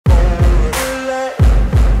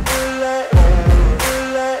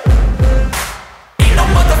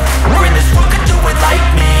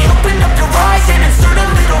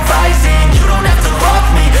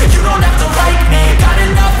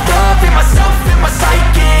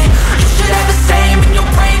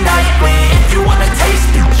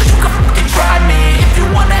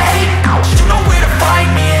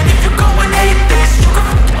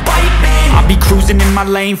my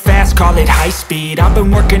lane fast, call it high speed. I've been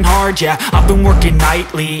working hard, yeah, I've been working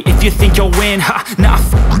nightly. If you think you'll win, ha, nah,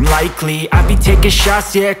 likely. I be taking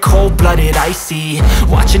shots, yeah, cold-blooded, icy.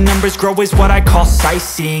 Watching numbers grow is what I call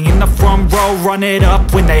sightseeing. In the front row, run it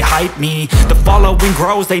up when they hype me. The following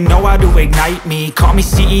grows, they know how to ignite me. Call me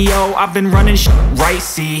CEO, I've been running shit right,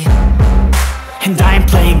 see. And I ain't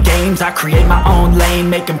playing games, I create my own lane,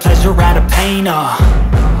 making pleasure out of pain,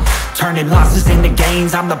 turning losses into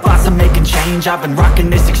gains. I'm the boss, I'm making change. I've been rocking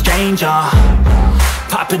this exchange,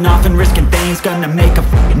 popping off and risking things. Gonna make a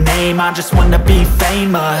f***ing name. I just wanna be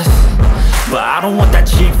famous, but I don't want that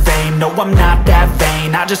cheap fame. No, I'm not that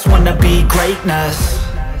vain. I just wanna be greatness.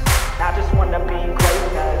 I just wanna be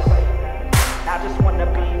greatness. I just wanna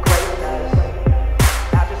be greatness.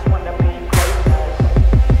 I just wanna be greatness.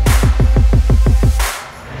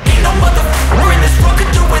 Ain't no motherfucker in this world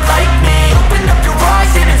could do it like me. Open up your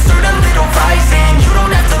eyes and insert a little rising. You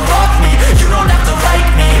don't have to love me, you don't have to like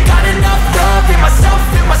me. Got enough love in myself,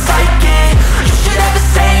 in my psyche. You should have the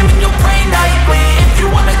same in your brain nightly. If you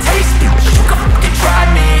wanna taste me, you can fucking try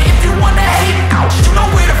me. If you wanna hate me, you know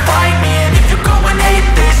where to find me. And if you go and hate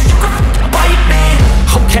this, you can fucking bite me.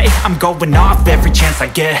 Okay, I'm going off every chance I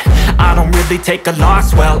get. I don't really take a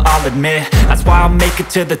loss, well, I'll admit. That's why I'll make it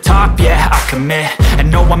to the top, yeah, I commit. And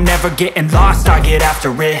no, I'm never getting lost, I get after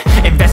it. Invest